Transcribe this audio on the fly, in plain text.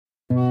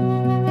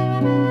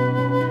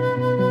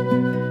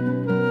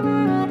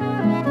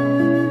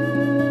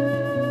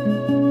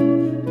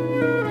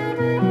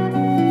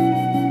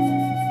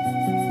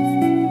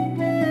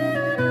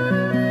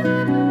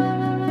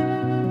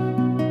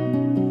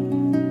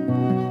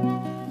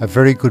A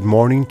very good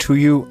morning to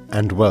you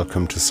and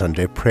welcome to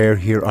Sunday prayer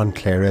here on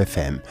Clare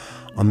FM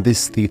on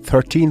this the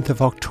 13th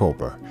of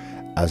October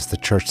as the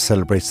church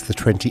celebrates the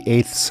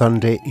 28th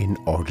Sunday in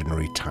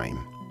Ordinary Time.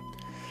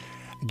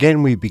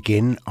 Again we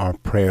begin our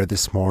prayer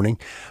this morning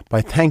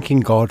by thanking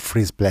God for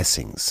His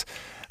blessings,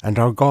 and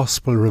our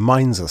Gospel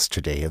reminds us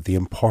today of the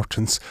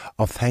importance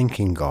of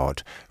thanking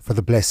God for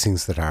the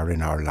blessings that are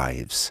in our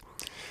lives.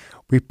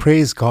 We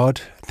praise God,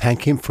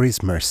 thank Him for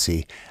His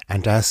mercy,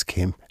 and ask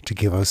Him to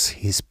give us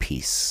His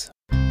peace.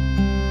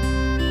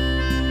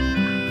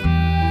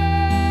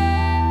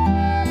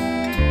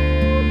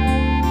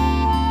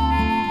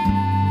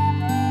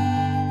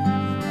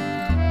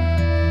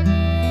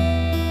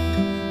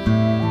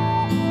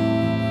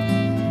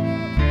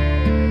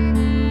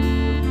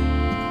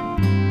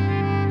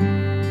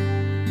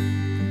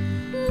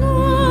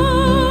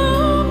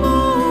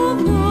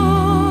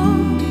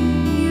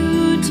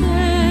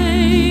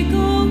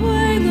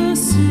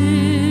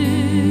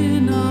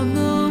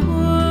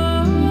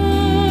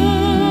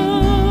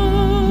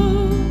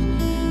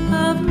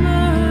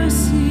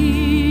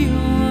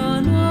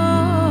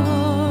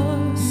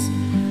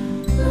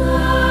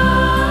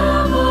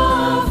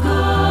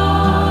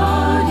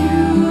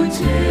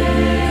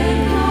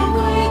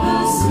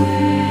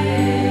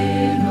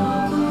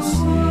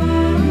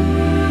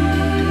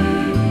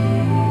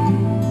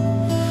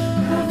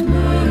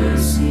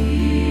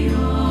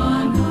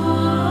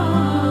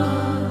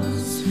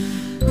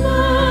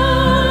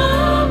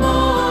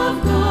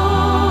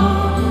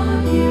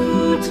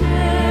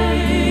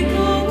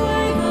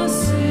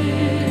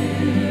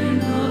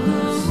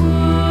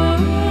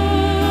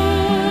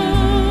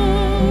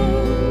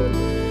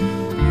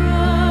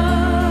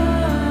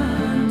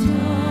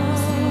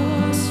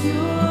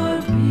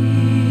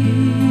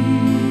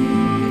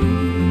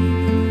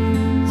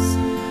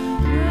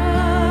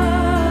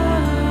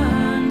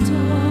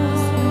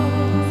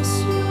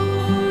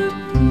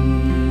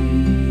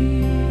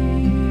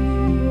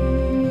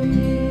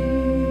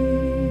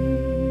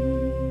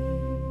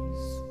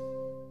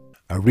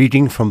 A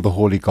reading from the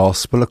Holy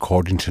Gospel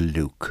according to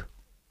Luke.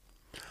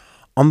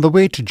 On the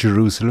way to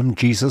Jerusalem,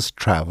 Jesus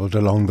travelled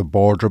along the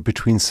border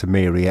between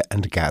Samaria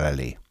and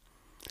Galilee.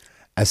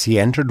 As he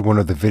entered one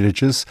of the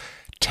villages,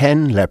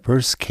 10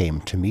 lepers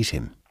came to meet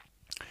him.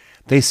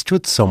 They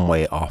stood some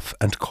way off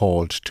and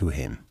called to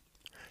him,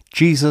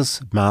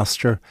 "Jesus,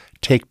 Master,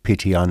 take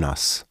pity on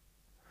us."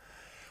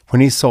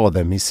 When he saw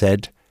them, he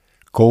said,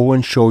 "Go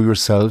and show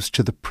yourselves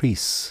to the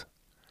priests."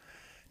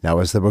 Now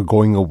as they were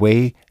going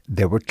away,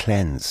 they were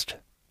cleansed.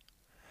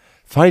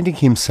 Finding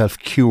himself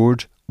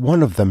cured,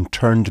 one of them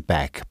turned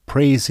back,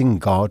 praising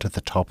God at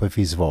the top of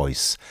his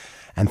voice,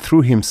 and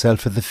threw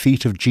himself at the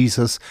feet of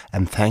Jesus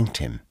and thanked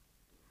him.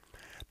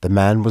 The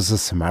man was a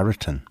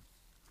Samaritan.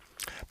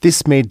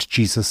 This made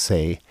Jesus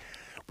say,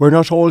 "Were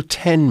not all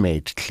 10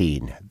 made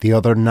clean? The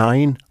other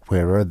 9,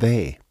 where are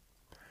they?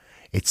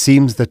 It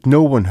seems that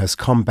no one has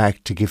come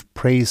back to give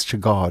praise to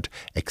God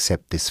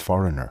except this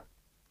foreigner."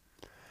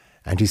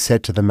 And he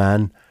said to the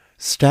man,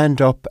 "Stand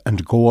up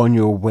and go on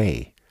your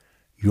way.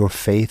 Your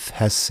faith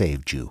has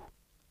saved you."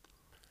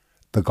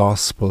 The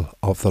Gospel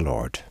of the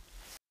Lord.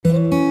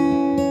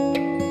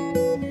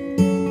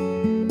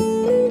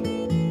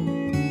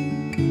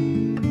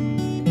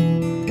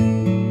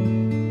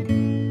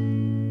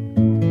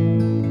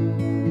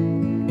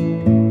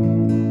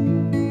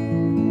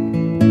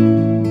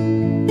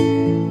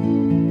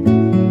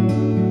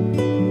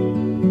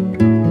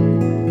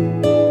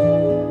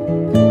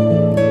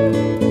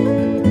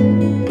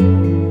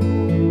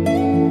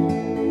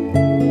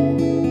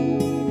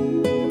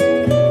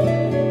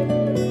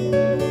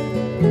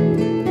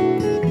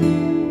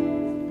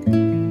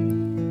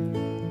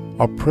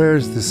 Our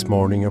prayers this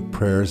morning are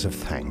prayers of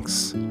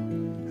thanks,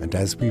 and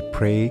as we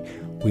pray,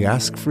 we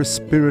ask for a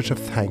spirit of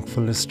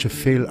thankfulness to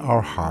fill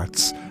our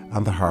hearts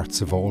and the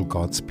hearts of all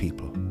God's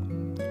people.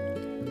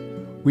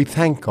 We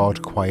thank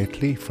God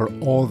quietly for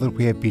all that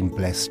we have been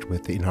blessed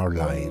with in our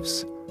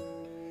lives.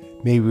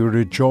 May we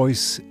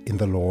rejoice in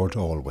the Lord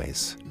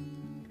always.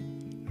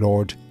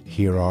 Lord,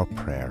 hear our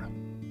prayer.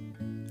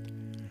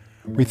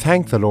 We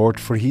thank the Lord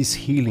for His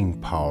healing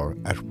power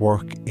at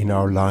work in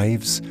our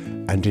lives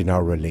and in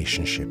our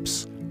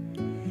relationships.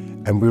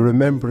 And we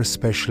remember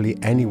especially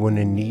anyone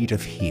in need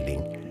of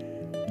healing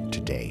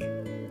today.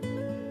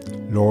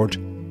 Lord,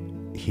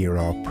 hear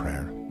our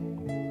prayer.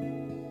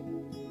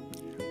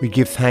 We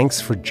give thanks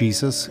for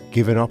Jesus,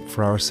 given up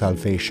for our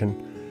salvation,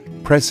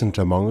 present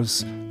among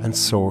us and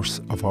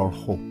source of our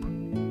hope.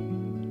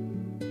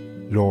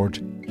 Lord,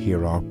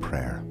 hear our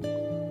prayer.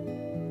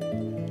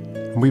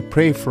 And we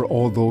pray for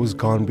all those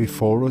gone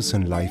before us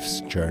in life's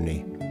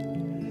journey.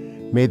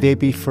 May they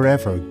be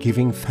forever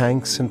giving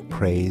thanks and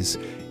praise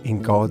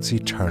in God's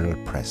eternal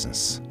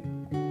presence.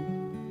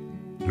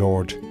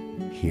 Lord,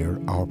 hear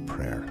our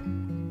prayer.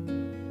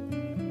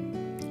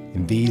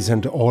 In these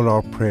and all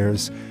our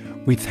prayers,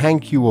 we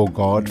thank you, O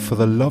God, for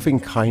the loving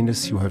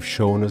kindness you have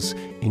shown us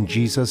in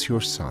Jesus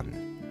your Son,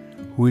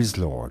 who is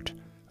Lord,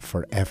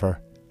 forever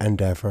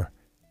and ever.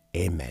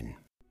 Amen.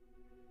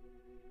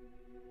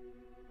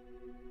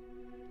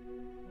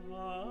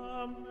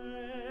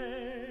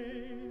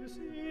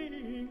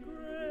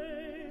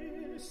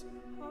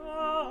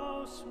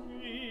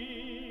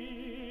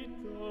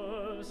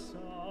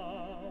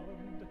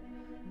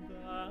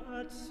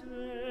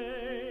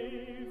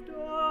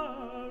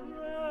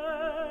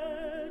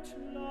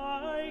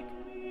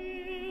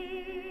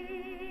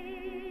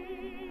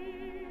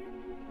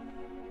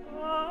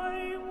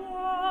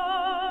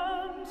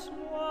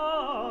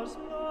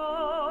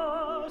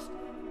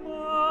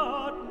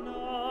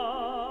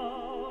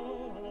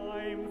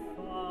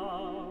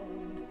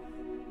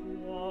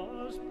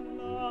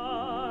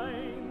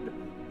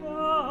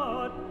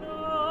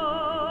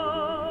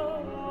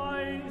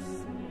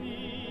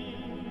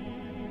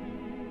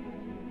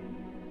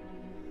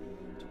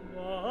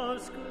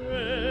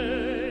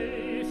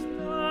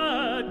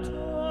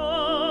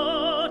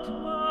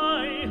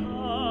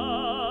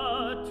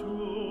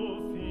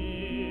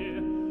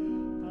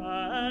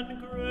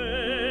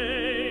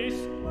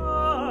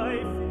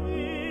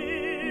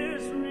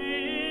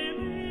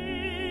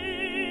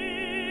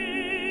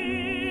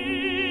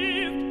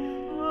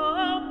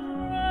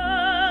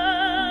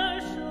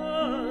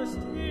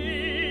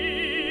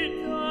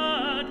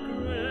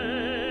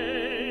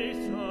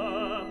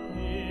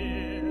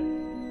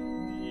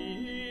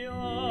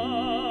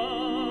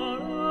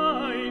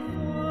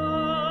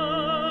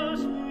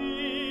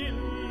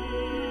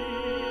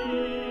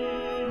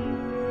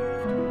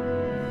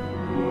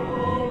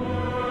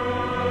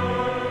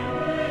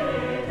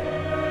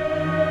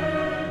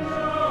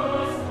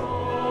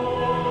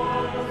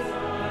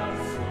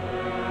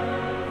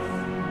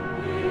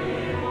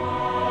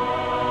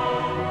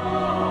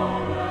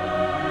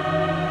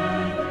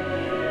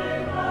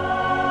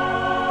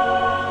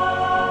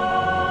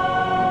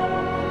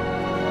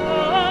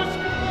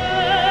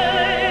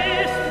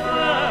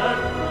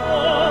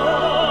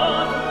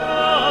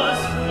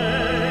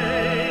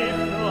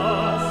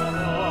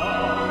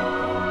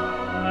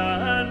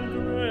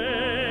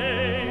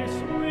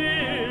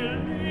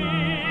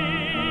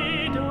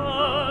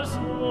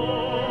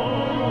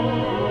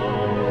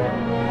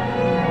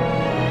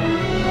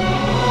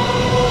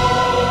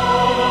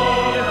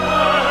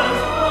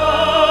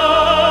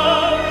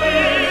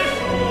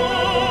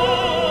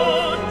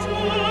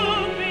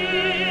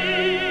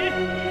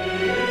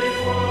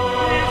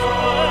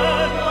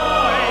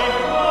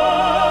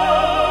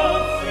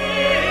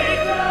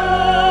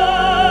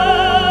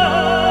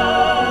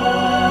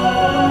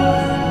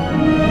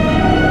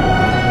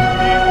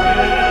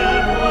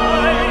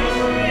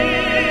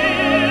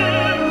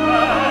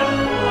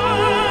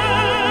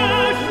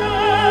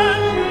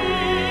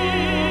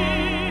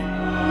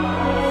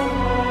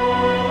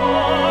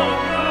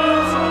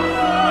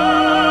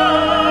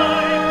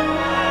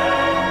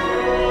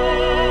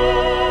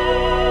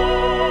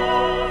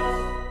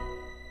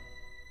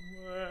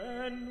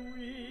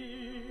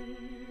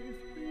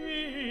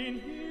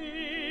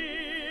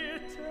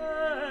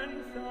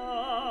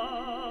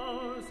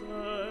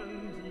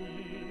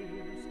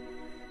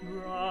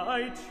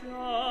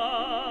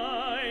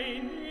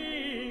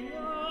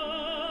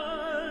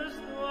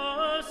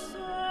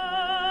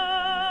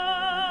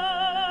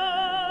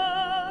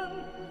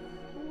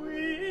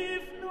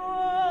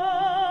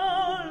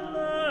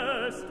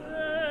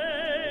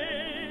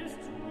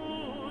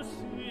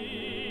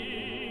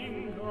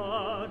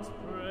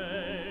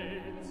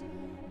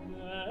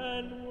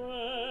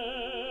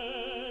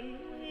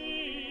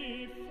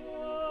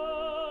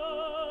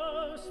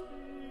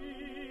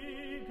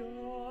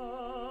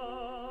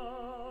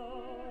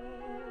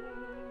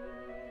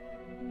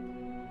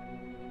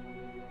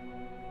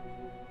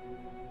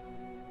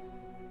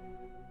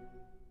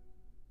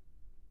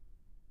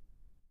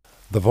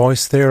 The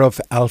voice there of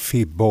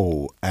Alfie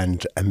Bow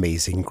and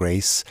Amazing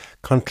Grace,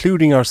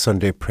 concluding our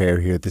Sunday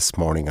prayer here this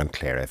morning on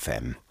Clare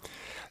FM.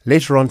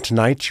 Later on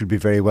tonight, you'll be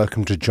very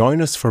welcome to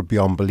join us for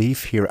Beyond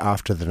Belief here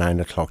after the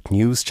 9 o'clock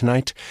news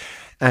tonight.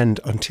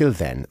 And until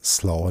then,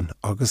 Slán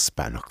agus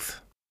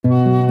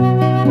Spanocht.